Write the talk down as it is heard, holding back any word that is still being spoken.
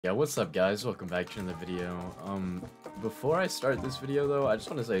Yeah, what's up guys? Welcome back to another video. Before I start this video though, I just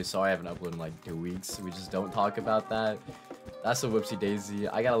want to say sorry I haven't uploaded in like 2 weeks. We just don't talk about that. That's a whoopsie daisy.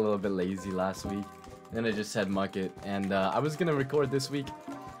 I got a little bit lazy last week, then I just said muck it, and I was gonna record this week,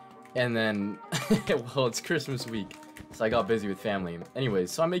 and then, well, it's Christmas week, so I got busy with family. Anyways,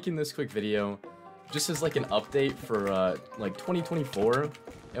 so I'm making this quick video, just as like an update for like 2024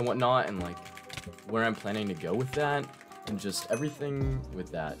 and whatnot, and like where I'm planning to go with that. And just everything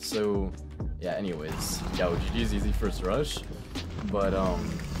with that. So yeah, anyways, yo, GG's easy first rush. But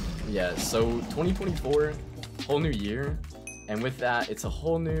yeah, so 2024, whole new year, and with that it's a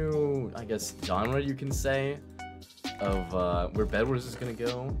whole new, I guess, genre you can say of where bedwars is gonna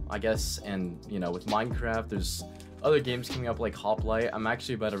go, I guess. And you know, with Minecraft there's other games coming up like Hoplite. I'm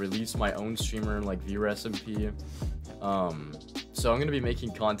actually about to release my own streamer like viewer SMP, so I'm gonna be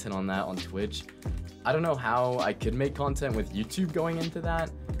making content on that on Twitch. I don't know how I could make content with YouTube going into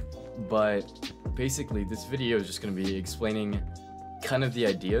that, but basically this video is just going to be explaining kind of the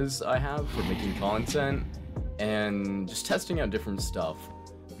ideas I have for making content and just testing out different stuff,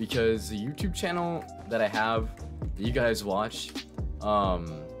 because the YouTube channel that I have that you guys watch, I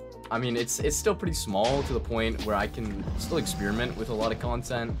mean, it's still pretty small to the point where I can still experiment with a lot of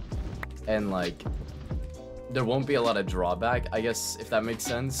content, and like there won't be a lot of drawback, I guess, if that makes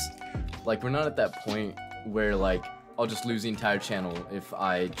sense. Like, we're not at that point where, like, I'll just lose the entire channel if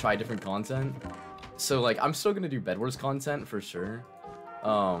I try different content. So, like, I'm still gonna do bedwars content for sure.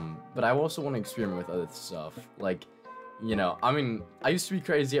 But I also want to experiment with other stuff. Like, you know, I mean, I used to be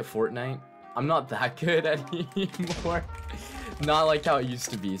crazy at Fortnite. I'm not that good anymore. Not like how it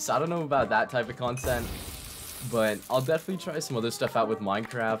used to be. So I don't know about that type of content. But I'll definitely try some other stuff out with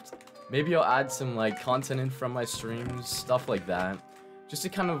Minecraft. Maybe I'll add some, like, content in from my streams, stuff like that, just to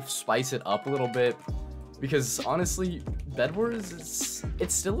kind of spice it up a little bit, because honestly, bedwars,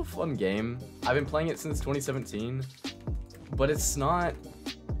 it's still a fun game. I've been playing it since 2017, but it's not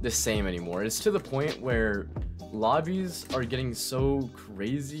the same anymore. It's to the point where lobbies are getting so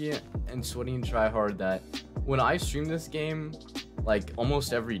crazy and sweaty and try hard that when I stream this game, like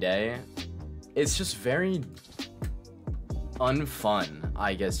almost every day, it's just very unfun,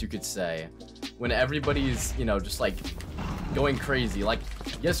 I guess you could say, when everybody's, you know, just like going crazy. Like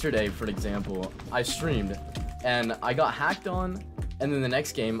yesterday, for example, I streamed and I got hacked on, and then the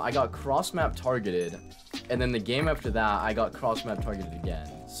next game I got cross-map targeted, and then the game after that I got cross-map targeted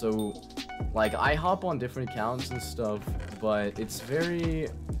again. So like, I hop on different accounts and stuff, but it's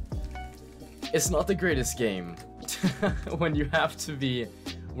not the greatest game when you have to be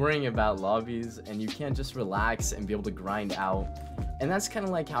worrying about lobbies and you can't just relax and be able to grind out. And that's kind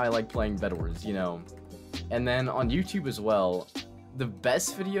of like how I like playing bedwars, you know. And then on YouTube as well, the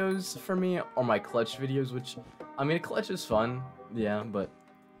best videos for me are my clutch videos, which, I mean, clutch is fun, yeah, but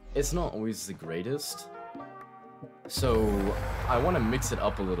it's not always the greatest. So I want to mix it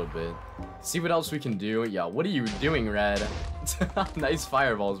up a little bit, see what else we can do. Yeah, what are you doing, Red? Nice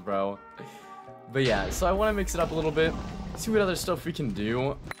fireballs, bro. But yeah, so I want to mix it up a little bit, see what other stuff we can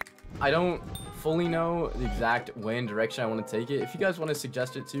do. I don't fully know the exact way and direction I want to take it. If you guys want to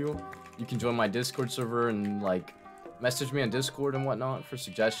suggest it too, you can join my Discord server and like message me on Discord and whatnot for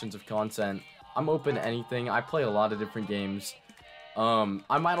suggestions of content. I'm open to anything. I play a lot of different games.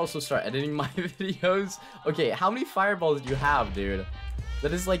 I might also start editing my videos. Okay, how many fireballs do you have, dude?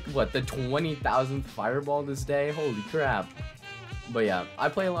 That is like, what, the 20,000th fireball this day? Holy crap. But yeah, I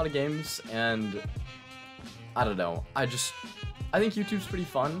play a lot of games, and I don't know. I think YouTube's pretty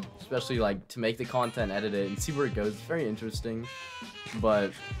fun, especially like to make the content, edit it, and see where it goes. It's very interesting.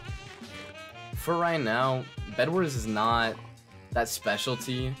 But for right now, bedwars is not that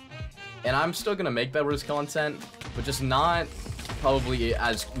specialty, and I'm still gonna make bedwars content, but just not probably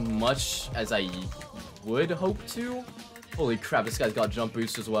as much as I would hope to. Holy crap, this guy's got jump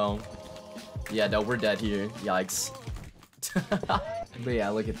boost as well. Yeah, no, we're dead here. Yikes. But yeah,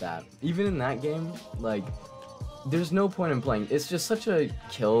 look at that. Even in that game, like, there's no point in playing. It's just such a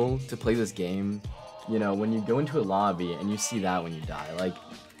kill to play this game, you know, when you go into a lobby and you see that when you die. Like,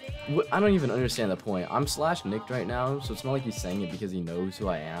 I don't even understand the point. I'm /nicked right now, so it's not like he's saying it because he knows who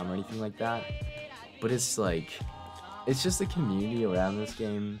I am or anything like that. But it's like, it's just the community around this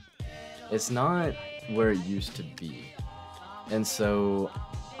game. It's not where it used to be. And so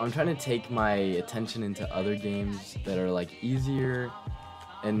I'm trying to take my attention into other games that are like easier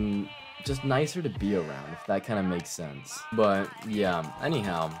and just nicer to be around, if that kind of makes sense. But yeah,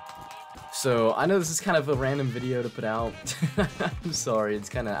 anyhow, so I know this is kind of a random video to put out. I'm sorry, it's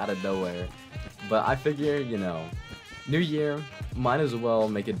kind of out of nowhere, but I figure, you know, new year, might as well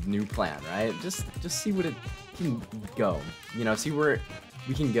make a new plan, right? Just see what it can go, you know, see where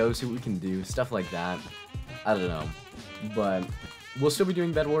we can go, see what we can do, stuff like that. I don't know, but we'll still be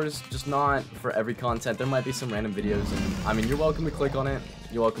doing Bed Wars, just not for every content. There might be some random videos, and I mean, you're welcome to click on it.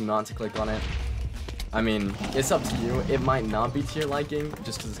 You're welcome not to click on it. I mean, it's up to you. It might not be to your liking,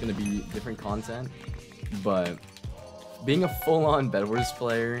 just because it's going to be different content, but being a full-on Bed Wars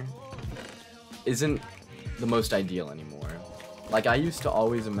player isn't the most ideal anymore. Like, I used to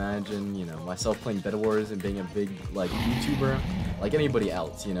always imagine, you know, myself playing Bed Wars and being a big, like, YouTuber, like anybody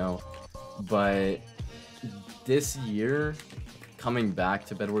else, you know, but this year, coming back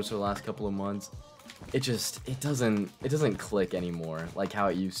to Bed Wars for the last couple of months, it doesn't click anymore, like how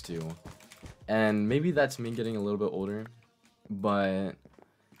it used to. And maybe that's me getting a little bit older, but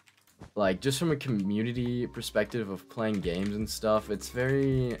like, just from a community perspective of playing games and stuff, it's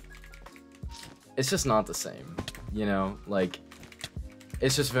just not the same, you know? Like,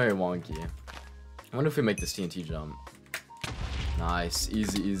 it's just very wonky. I wonder if we make this TNT jump. Nice,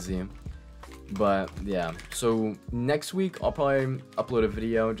 easy, easy. But yeah, so next week I'll probably upload a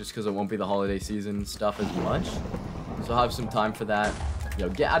video just because it won't be the holiday season stuff as much. So I'll have some time for that. Yo,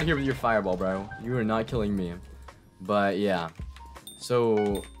 get out of here with your fireball, bro. You are not killing me. But yeah,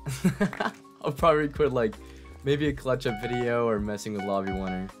 so I'll probably record like maybe a clutch up video or messing with lobby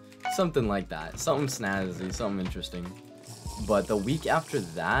winner. Something like that. Something snazzy, something interesting. But the week after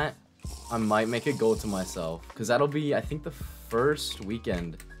that, I might make a goal to myself. Because that'll be, I think, the first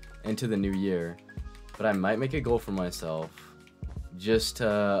weekend into the new year. But I might make a goal for myself just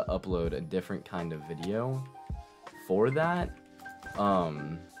to upload a different kind of video for that.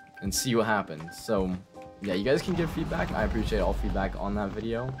 And see what happens. So, yeah, you guys can give feedback. I appreciate all feedback on that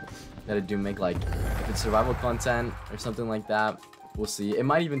video that I do make. Like, if it's survival content or something like that, we'll see. It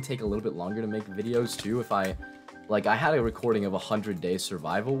might even take a little bit longer to make videos too. If I had a recording of 100-day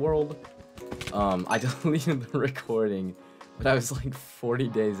survival world. I deleted the recording, but I was like 40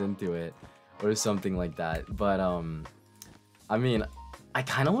 days into it or something like that. But I mean, I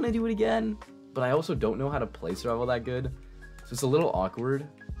kind of want to do it again, but I also don't know how to play survival that good. So it's a little awkward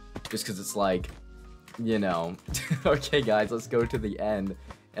just because it's like, you know, okay guys, let's go to the end.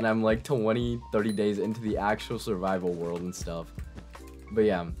 And I'm like 20, 30 days into the actual survival world and stuff. But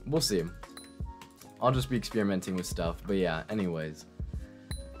yeah, we'll see. I'll just be experimenting with stuff. But yeah, anyways.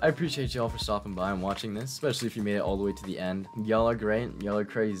 I appreciate y'all for stopping by and watching this, especially if you made it all the way to the end. Y'all are great. Y'all are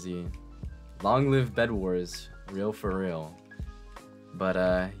crazy. Long live Bed Wars. Real for real.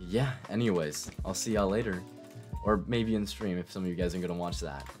 But yeah, anyways. I'll see y'all later. Or maybe in stream if some of you guys are going to watch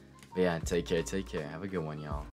that. But yeah, take care, take care. Have a good one, y'all.